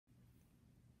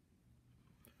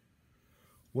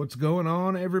What's going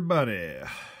on, everybody?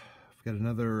 I've got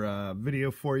another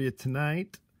video for you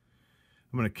tonight.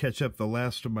 I'm going to catch up the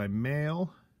last of my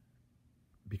mail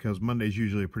because Monday's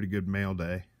usually a pretty good mail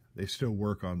day. They still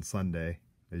work on Sunday.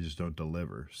 They just don't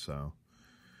deliver. So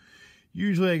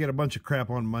usually I get a bunch of crap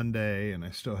on Monday, and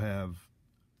I still have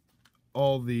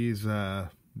all these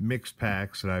mixed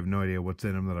packs that I have no idea what's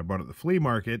in them that I bought at the flea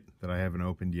market that I haven't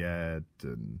opened yet,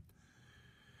 and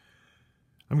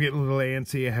I'm getting a little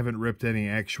antsy. I haven't ripped any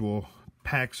actual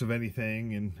packs of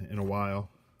anything in a while.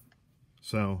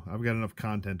 So I've got enough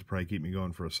content to probably keep me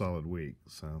going for a solid week.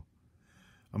 So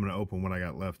I'm going to open what I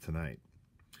got left tonight.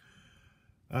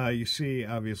 You see,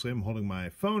 obviously, I'm holding my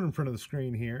phone in front of the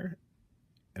screen here.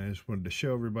 And I just wanted to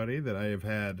show everybody that I have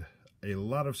had a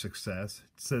lot of success.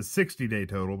 It says 60-day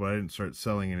total, but I didn't start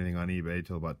selling anything on eBay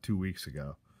until about 2 weeks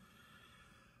ago.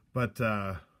 But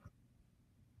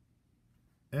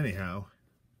anyhow,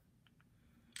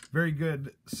 very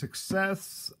good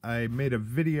success. I made a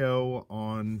video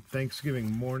on Thanksgiving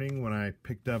morning when I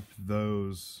picked up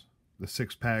the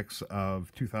 6 packs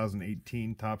of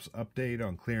 2018 Topps Update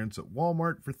on clearance at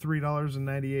Walmart for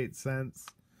 $3.98.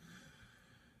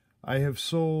 I have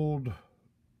sold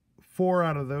 4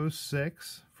 out of those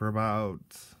 6 for about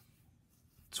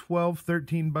 12,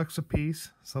 13 bucks a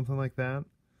piece, something like that.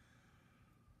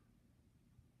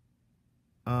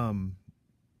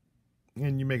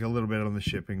 And you make a little bit on the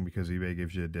shipping because eBay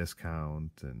gives you a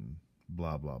discount and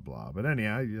blah, blah, blah. But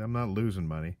anyhow, I'm not losing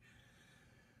money.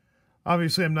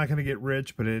 Obviously, I'm not going to get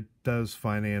rich, but it does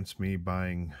finance me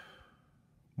buying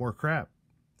more crap.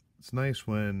 It's nice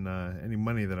when any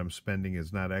money that I'm spending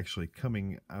is not actually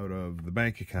coming out of the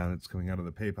bank account. It's coming out of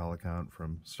the PayPal account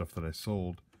from stuff that I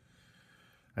sold.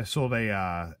 I sold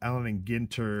a Allen &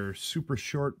 Ginter super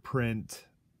short print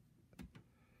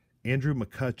Andrew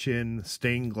McCutcheon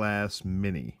stained glass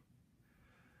mini.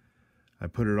 I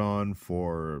put it on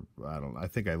for, I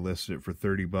think I listed it for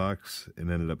 30 bucks and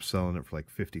ended up selling it for like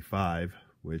 55,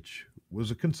 which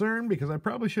was a concern because I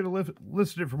probably should have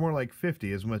listed it for more like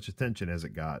 50, as much attention as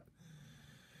it got.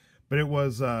 But it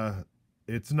was,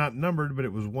 it's not numbered, but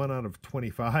it was 1 out of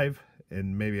 25,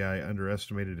 and maybe I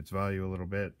underestimated its value a little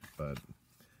bit, but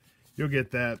you'll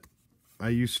get that. I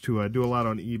used to do a lot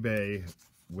on eBay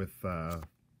with,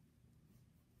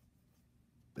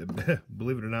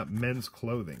 believe it or not, men's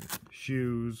clothing,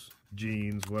 shoes,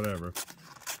 jeans, whatever.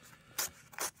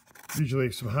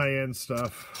 Usually some high-end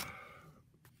stuff.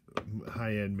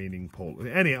 High-end meaning pole.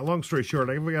 Anyhow, long story short,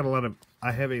 I have a lot of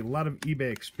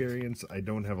eBay experience. I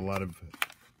don't have a lot of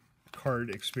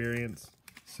card experience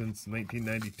since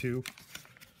 1992,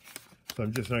 so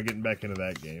I'm just not getting back into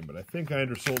that game. But I think I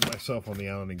undersold myself on the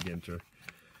Allen & Ginter.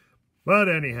 But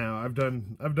anyhow, I've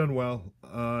done well.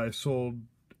 I sold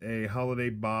a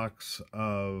holiday box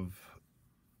of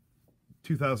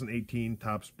 2018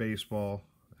 Topps Baseball.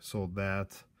 I sold that.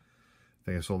 I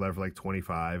think I sold that for like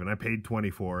 25, and I paid 20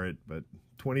 for it, but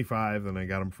 25, and I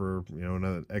got them for, you know,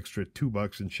 another extra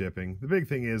 $2 in shipping. The big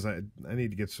thing is I need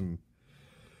to get some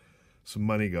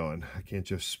money going. I can't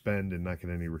just spend and not get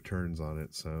any returns on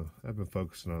it, so I've been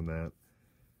focusing on that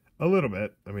a little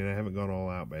bit. I mean, I haven't gone all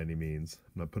out by any means.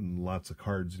 I'm not putting lots of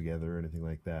cards together or anything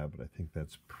like that, but I think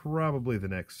that's probably the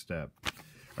next step.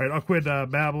 All right, I'll quit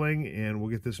babbling, and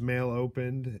we'll get this mail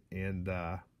opened and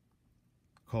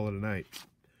call it a night.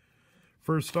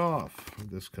 First off,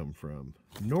 where'd this come from?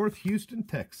 North Houston,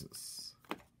 Texas.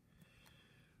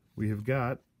 We have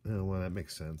got, oh, well, that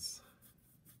makes sense.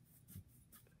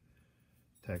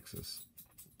 Texas.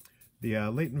 The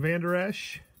Leighton Vander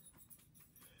Esch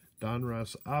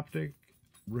Donruss Optic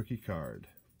rookie card.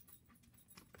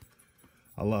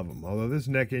 I love him. Although this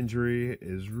neck injury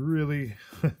is really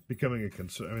becoming a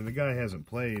concern. I mean, the guy hasn't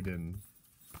played in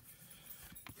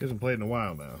a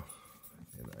while now.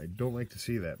 And I don't like to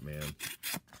see that, man.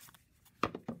 I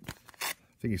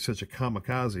think he's such a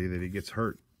kamikaze that he gets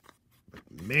hurt.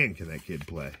 But man, can that kid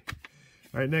play.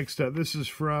 All right, next up, this is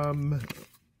from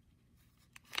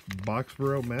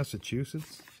Boxborough,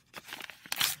 Massachusetts.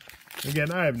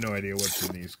 Again, I have no idea what's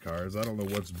in these cards. I don't know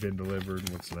what's been delivered and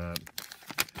what's not.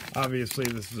 Obviously,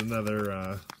 this is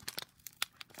another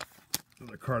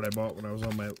card I bought when I was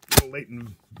on my little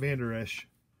Leighton Vander Esch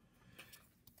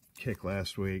kick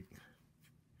last week.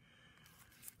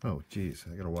 Oh, geez,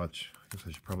 I gotta watch. I guess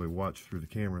I should probably watch through the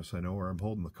camera so I know where I'm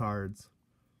holding the cards.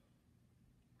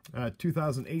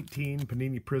 2018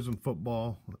 Panini Prism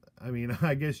Football. I mean,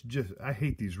 I guess I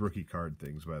hate these rookie card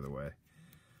things, by the way.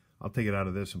 I'll take it out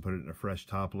of this and put it in a fresh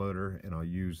top loader, and I'll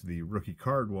use the rookie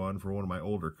card one for one of my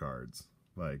older cards,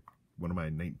 like one of my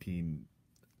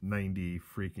 1990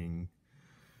 freaking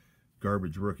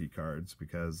garbage rookie cards,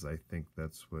 because I think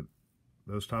that's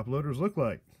those top loaders look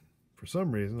like. For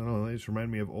some reason, I don't know, they just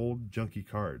remind me of old junky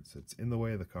cards. It's in the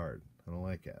way of the card. I don't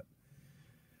like that.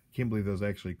 Can't believe those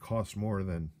actually cost more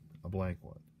than a blank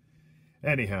one.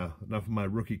 Anyhow, enough of my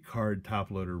rookie card top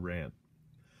loader rant.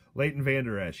 Leighton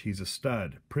Vander Esch, he's a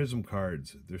stud. Prism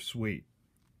cards, they're sweet.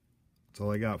 That's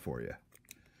all I got for you.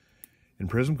 And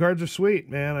Prism cards are sweet,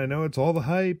 man. I know it's all the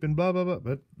hype and blah, blah, blah,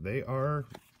 but they're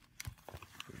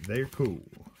cool.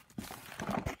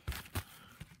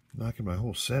 Knocking my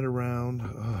whole set around.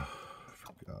 Oh,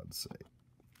 for God's sake.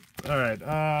 All right.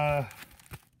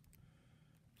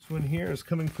 This one here is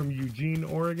coming from Eugene,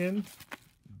 Oregon.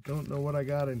 Don't know what I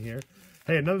got in here.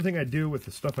 Hey, another thing I do with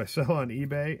the stuff I sell on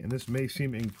eBay, and this may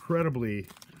seem incredibly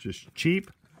just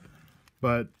cheap,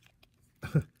 but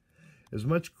as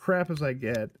much crap as I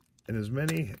get and as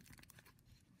many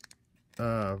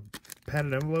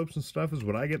padded envelopes and stuff as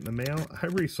what I get in the mail, I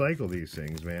recycle these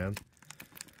things, man.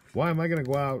 Why am I going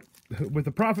to go out with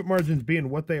the profit margins being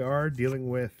what they are, dealing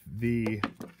with the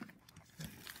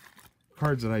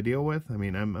cards that I deal with? I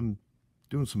mean, I'm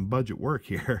doing some budget work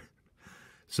here.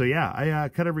 So yeah, I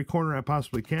cut every corner I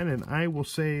possibly can, and I will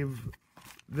save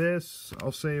this.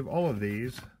 I'll save all of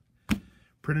these,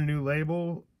 print a new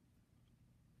label,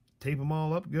 tape them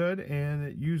all up good,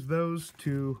 and use those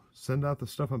to send out the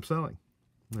stuff I'm selling.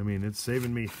 I mean, it's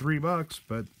saving me $3,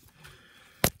 but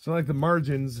it's not like the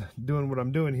margins doing what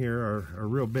I'm doing here are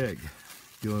real big,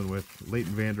 dealing with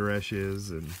Leighton Vander Esch's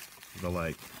and the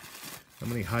like. How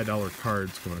many high dollar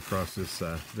cards coming across this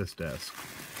this desk?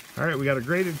 All right, we got a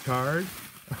graded card.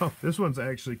 Oh, this one's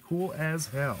actually cool as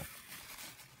hell.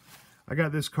 I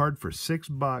got this card for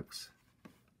 $6.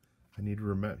 I need to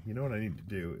remember. You know what I need to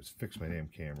do is fix my damn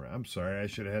camera. I'm sorry, I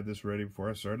should have had this ready before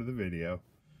I started the video.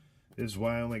 This is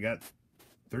why I only got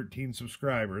 13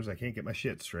 subscribers. I can't get my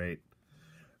shit straight.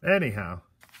 Anyhow,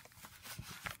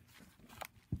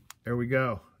 there we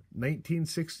go.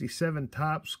 1967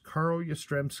 Topps Carl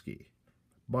Yastrzemski.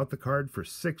 Bought the card for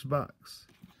 $6.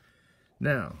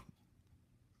 Now,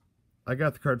 I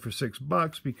got the card for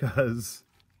 $6 because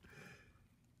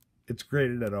it's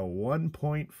graded at a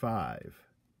 1.5.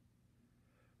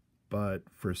 But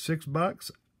for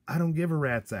 $6, I don't give a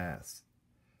rat's ass.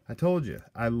 I told you,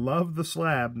 I love the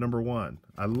slab, number one.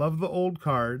 I love the old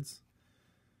cards.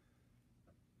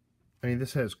 I mean,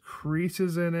 this has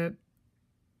creases in it.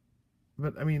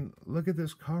 But, I mean, look at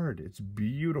this card. It's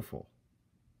beautiful.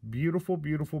 Beautiful,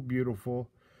 beautiful, beautiful.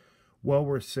 Well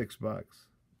worth $6.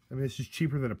 I mean, it's just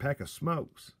cheaper than a pack of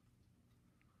smokes.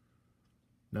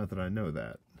 Not that I know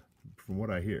that. From what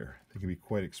I hear, they can be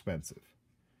quite expensive.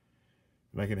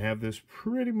 And I can have this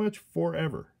pretty much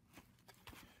forever.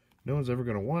 No one's ever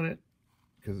going to want it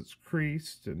because it's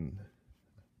creased and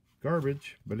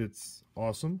garbage, but it's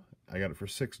awesome. I got it for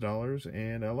 $6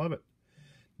 and I love it.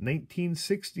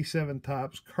 1967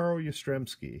 Topps Carl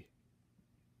Yastrzemski.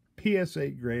 PSA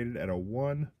graded at a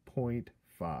 1.5.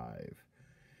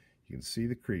 You can see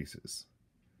the creases,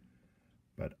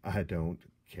 but I don't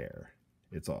care.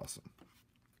 It's awesome.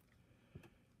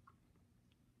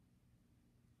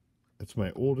 It's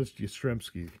my oldest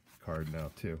Yastrzemski card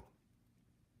now, too.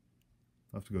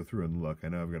 I'll have to go through and look. I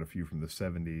know I've got a few from the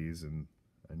 70s, and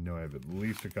I know I have at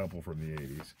least a couple from the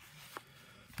 80s.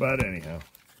 But anyhow,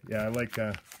 yeah, I like,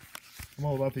 I'm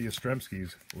all about the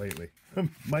Yastrzemskis lately.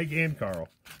 Mike and Carl.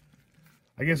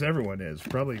 I guess everyone is.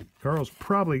 Carl's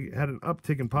probably had an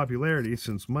uptick in popularity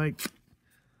since Mike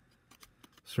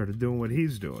started doing what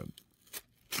he's doing.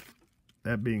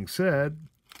 That being said,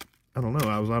 I don't know,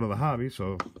 I was out of the hobby,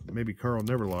 so maybe Carl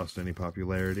never lost any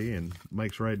popularity, and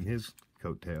Mike's riding his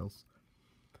coattails.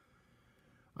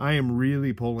 I am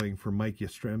really pulling for Mike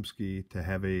Yastrzemski to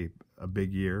have a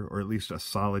big year, or at least a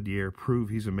solid year, prove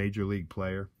he's a major league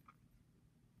player.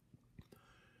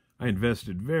 I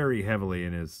invested very heavily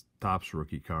in his Topps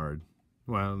rookie card.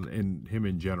 Well, in him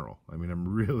in general. I mean,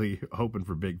 I'm really hoping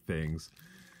for big things.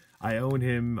 I own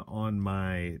him on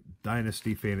my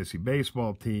Dynasty Fantasy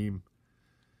Baseball team.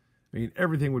 I mean,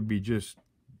 everything would be just...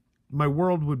 My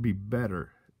world would be better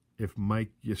if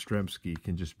Mike Yastrzemski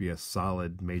can just be a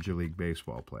solid Major League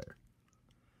Baseball player.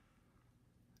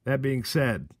 That being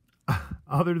said,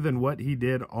 other than what he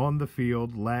did on the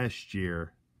field last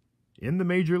year in the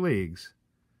major leagues,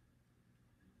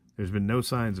 there's been no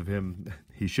signs of him.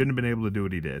 He shouldn't have been able to do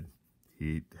what he did.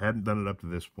 He hadn't done it up to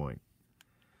this point.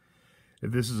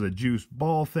 If this is a juice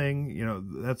ball thing, you know,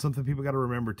 that's something people got to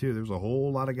remember too. There's a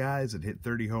whole lot of guys that hit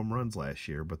 30 home runs last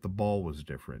year, but the ball was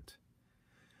different.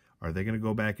 Are they going to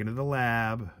go back into the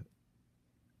lab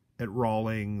at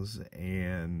Rawlings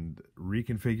and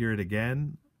reconfigure it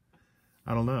again?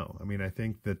 I don't know. I mean, I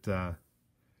think that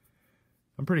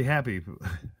I'm pretty happy.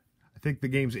 I think the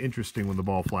game's interesting when the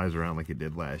ball flies around like it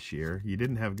did last year. You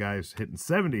didn't have guys hitting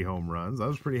 70 home runs. I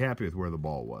was pretty happy with where the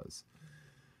ball was.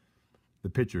 The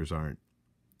pitchers aren't.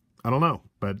 I don't know,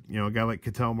 but you know, a guy like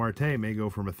Ketel Marte may go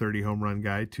from a 30 home run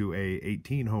guy to a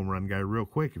 18 home run guy real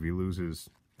quick if he loses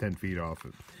 10 feet off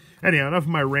it. Anyhow, enough of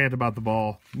my rant about the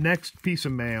ball. Next piece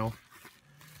of mail.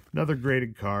 Another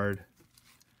graded card.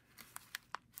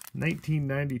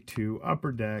 1992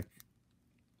 Upper Deck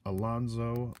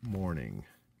Alonzo Mourning.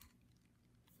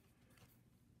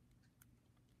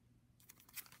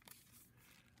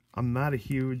 I'm not a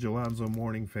huge Alonzo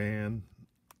Mourning fan.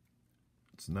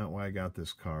 It's not why I got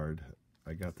this card.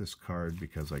 I got this card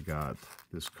because I got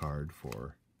this card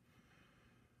for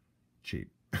cheap.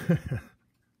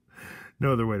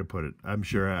 No other way to put it. I'm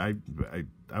sure I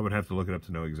would have to look it up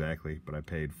to know exactly, but I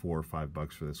paid $4 or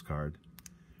 $5 for this card.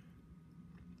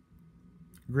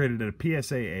 Graded at a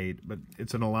PSA 8, but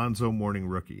it's an Alonzo Mourning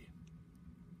rookie.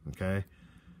 Okay?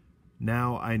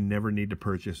 Now I never need to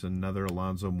purchase another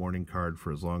Alonzo Mourning card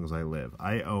for as long as I live.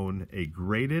 I own a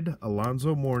graded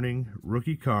Alonzo Mourning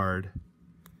rookie card,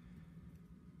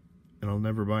 and I'll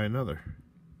never buy another.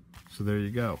 So there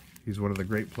you go. He's one of the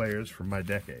great players from my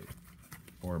decade.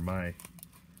 Or my...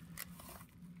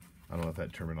 I don't know if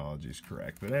that terminology is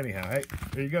correct. But anyhow, hey,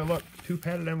 there you go. Look, 2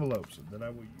 padded envelopes that I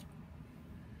will use.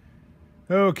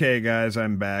 Okay, guys,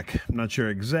 I'm back. I'm not sure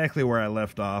exactly where I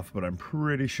left off, but I'm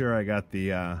pretty sure I got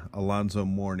the Alonzo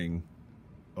Mourning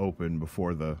open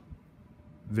before the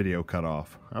video cut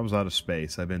off. I was out of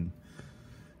space. I've been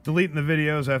deleting the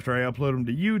videos after I upload them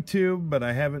to YouTube, but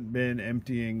I haven't been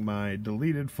emptying my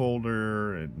deleted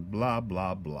folder and blah,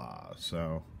 blah, blah.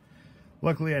 So,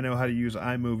 luckily I know how to use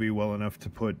iMovie well enough to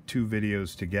put 2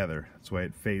 videos together. That's why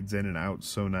it fades in and out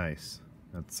so nice.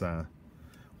 That's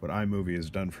what iMovie has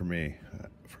done for me. I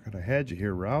forgot I had you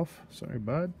here, Ralph. Sorry,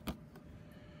 bud.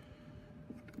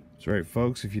 That's right,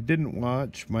 folks. If you didn't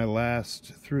watch my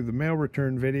last Through the Mail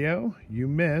Return video, you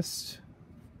missed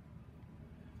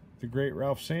the great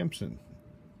Ralph Sampson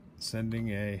sending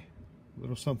a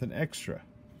little something extra.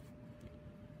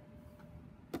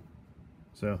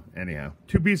 So, anyhow,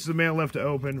 2 pieces of mail left to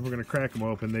open. We're going to crack them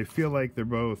open. They feel like they're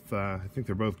both, I think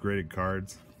they're both graded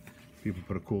cards. People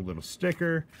put a cool little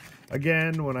sticker.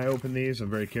 Again, when I open these, I'm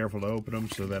very careful to open them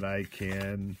so that I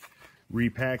can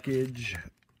repackage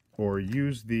or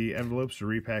use the envelopes to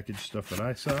repackage stuff that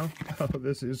I sell. Oh,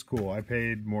 this is cool. I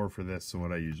paid more for this than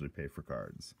what I usually pay for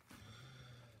cards.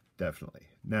 Definitely.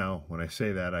 Now, when I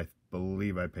say that, I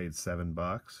believe I paid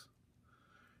 $7.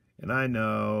 And I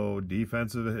know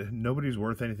defensive, nobody's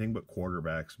worth anything but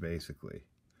quarterbacks, basically.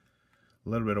 A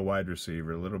little bit of wide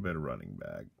receiver, a little bit of running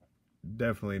back.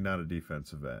 Definitely not a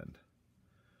defensive end.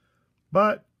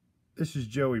 But this is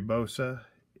Joey Bosa.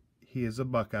 He is a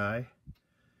Buckeye.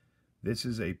 This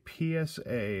is a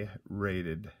PSA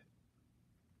graded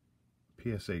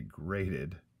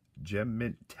Gem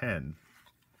Mint 10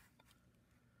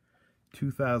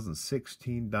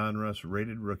 2016 Donruss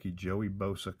rated rookie Joey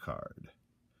Bosa card.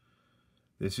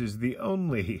 This is the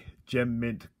only Gem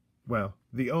Mint, well,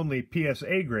 the only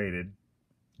PSA graded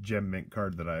Gem Mint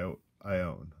card that I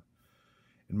own.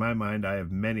 In my mind, I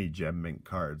have many Gem Mint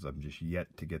cards. I'm just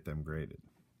yet to get them graded.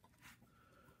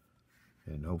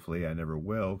 And hopefully I never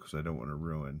will, because I don't want to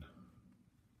ruin.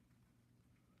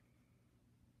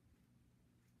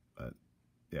 But,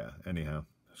 yeah, anyhow.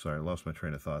 Sorry, I lost my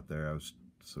train of thought there. I was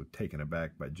so taken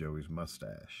aback by Joey's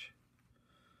mustache.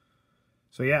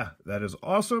 So, yeah, that is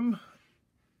awesome.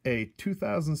 A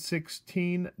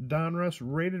 2016 Donruss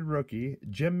rated rookie,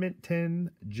 Gem Mint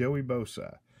 10, Joey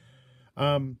Bosa.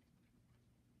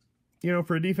 You know,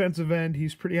 for a defensive end,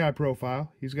 he's pretty high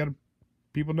profile. He's got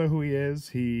people know who he is.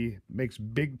 He makes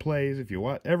big plays. If you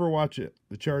ever watch it,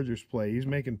 the Chargers play, he's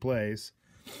making plays.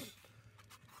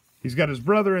 He's got his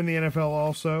brother in the NFL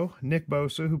also, Nick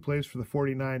Bosa, who plays for the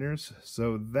 49ers.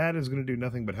 So that is going to do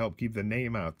nothing but help keep the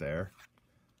name out there.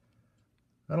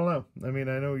 I don't know. I mean,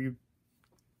 I know you...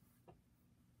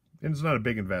 And it's not a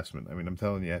big investment. I mean, I'm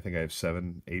telling you, I think I have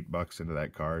 $7, $8 into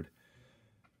that card.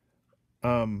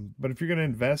 But if you're going to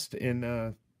invest in,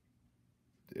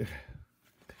 it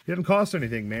doesn't cost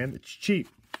anything, man. It's cheap.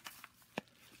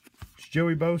 It's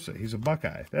Joey Bosa. He's a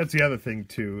Buckeye. That's the other thing,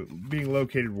 too. Being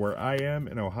located where I am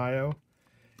in Ohio,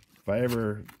 if I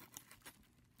ever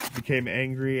became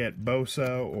angry at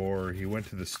Bosa or he went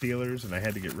to the Steelers and I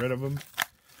had to get rid of him,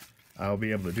 I'll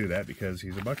be able to do that because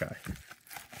he's a Buckeye.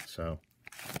 So,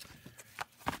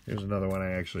 here's another one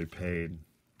I actually paid,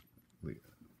 I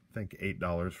think,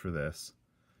 $8 for this.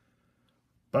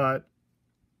 But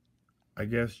I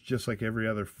guess just like every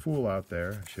other fool out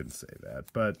there, I shouldn't say that,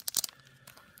 but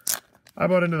I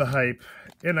bought into the hype,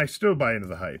 and I still buy into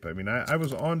the hype. I mean, I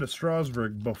was on to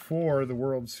Strasburg before the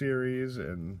World Series,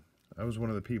 and I was one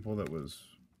of the people that was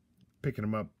picking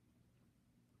them up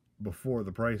before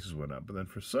the prices went up. But then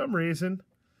for some reason,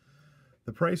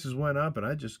 the prices went up, and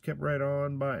I just kept right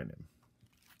on buying him.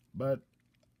 But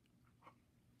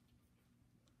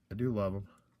I do love him.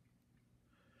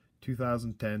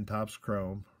 2010 Topps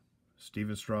Chrome,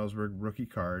 Steven Strasburg rookie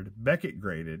card, Beckett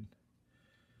graded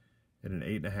at an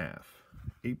 8.5,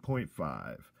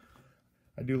 8.5.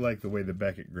 I do like the way the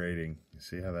Beckett grading, you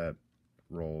see how that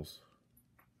rolls.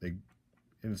 And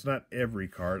it's not every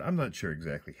card. I'm not sure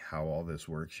exactly how all this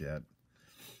works yet.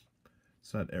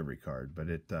 It's not every card, but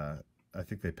I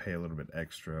think they pay a little bit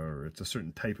extra, or it's a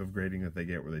certain type of grading that they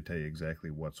get where they tell you exactly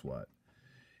what's what.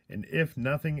 And if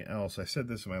nothing else, I said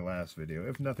this in my last video,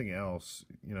 if nothing else,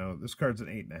 you know, this card's an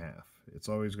 8.5. It's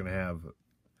always going to have,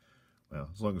 well,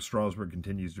 as long as Strasburg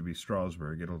continues to be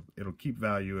Strasburg, it'll keep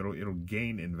value, it'll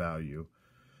gain in value,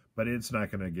 but it's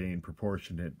not going to gain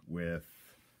proportionate with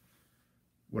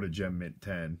what a Gem Mint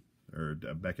 10 or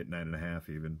a Beckett 9.5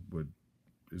 even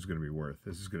is going to be worth.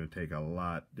 This is going to take a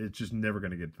lot. It's just never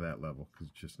going to get to that level because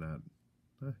it's just not.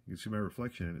 You can see my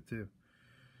reflection in it too.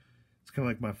 It's kind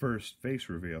of like my first face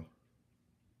reveal.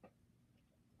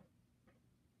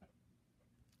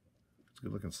 It's a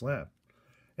good looking slab.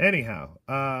 Anyhow,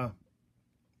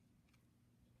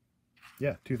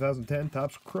 yeah, 2010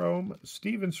 Topps Chrome,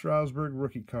 Steven Strasburg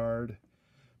rookie card,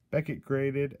 Beckett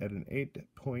graded at an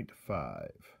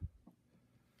 8.5.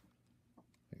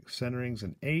 Centering's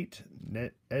an 8,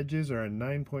 net edges are a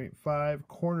 9.5,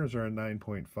 corners are a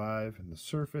 9.5, and the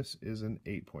surface is an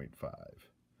 8.5.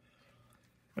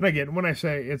 And again, when I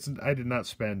say I did not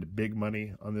spend big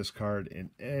money on this card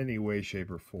in any way,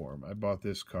 shape, or form. I bought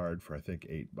this card for, I think,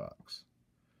 $8.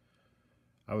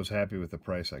 I was happy with the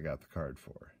price I got the card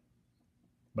for.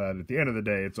 But at the end of the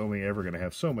day, it's only ever going to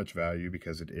have so much value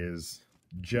because it is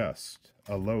just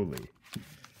a lowly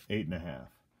 8.5.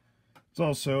 It's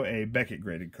also a Beckett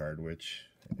graded card, which,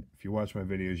 if you watch my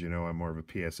videos, you know I'm more of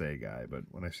a PSA guy. But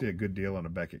when I see a good deal on a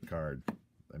Beckett card,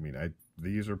 I mean,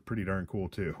 these are pretty darn cool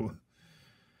too.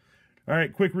 All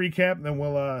right, quick recap, and then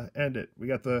we'll end it. We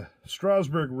got the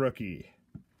Strasburg rookie.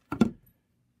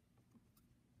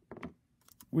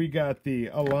 We got the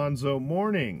Alonzo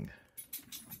Mourning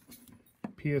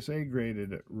PSA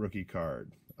graded rookie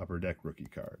card, upper deck rookie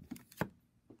card.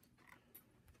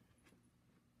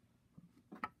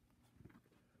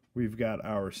 We've got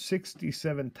our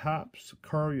 67 Topps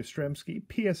Carl Yastrzemski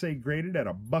PSA graded at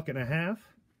 $1.50,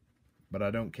 but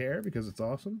I don't care because it's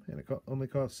awesome and it only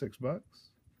costs $6.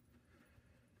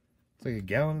 It's like 1.5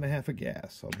 gallons of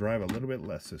gas. I'll drive a little bit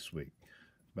less this week,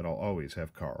 but I'll always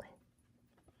have Carl.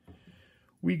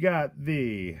 We got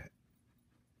the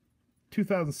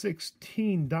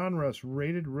 2016 Donruss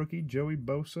rated rookie Joey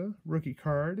Bosa rookie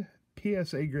card,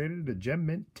 PSA graded a Gem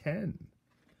Mint 10.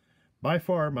 By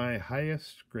far my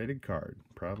highest graded card,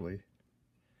 probably,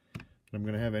 I'm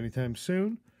going to have anytime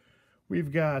soon.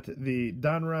 We've got the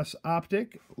Donruss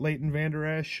Optic Leighton Vander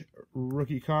Esch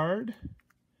rookie card.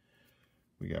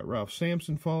 We got Ralph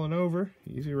Sampson falling over.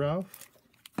 Easy, Ralph.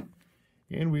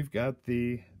 And we've got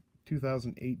the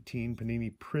 2018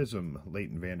 Panini Prism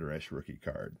Leighton Vander Esch rookie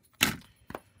card. And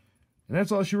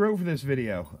that's all she wrote for this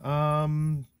video.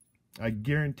 I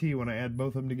guarantee when I add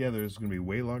both of them together, it's going to be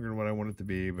way longer than what I want it to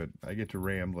be, but I get to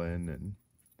rambling and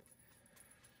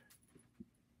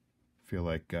feel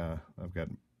like I've got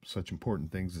such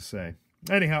important things to say.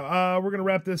 Anyhow, we're going to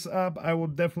wrap this up. I will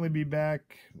definitely be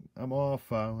back. I'm off.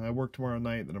 I work tomorrow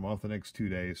night, then I'm off the next 2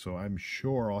 days, so I'm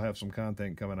sure I'll have some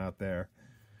content coming out there.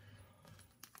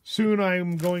 Soon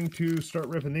I'm going to start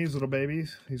ripping these little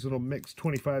babies, these little mixed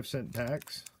 25-cent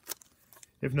packs.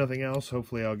 If nothing else,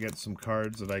 hopefully I'll get some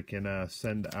cards that I can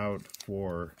send out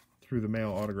for through the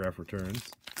mail autograph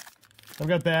returns. I've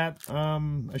got that.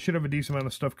 I should have a decent amount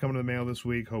of stuff coming to the mail this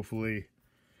week. Hopefully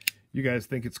you guys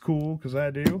think it's cool, because I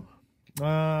do.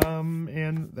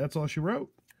 And that's all she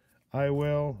wrote. I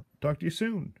will talk to you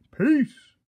soon. Peace.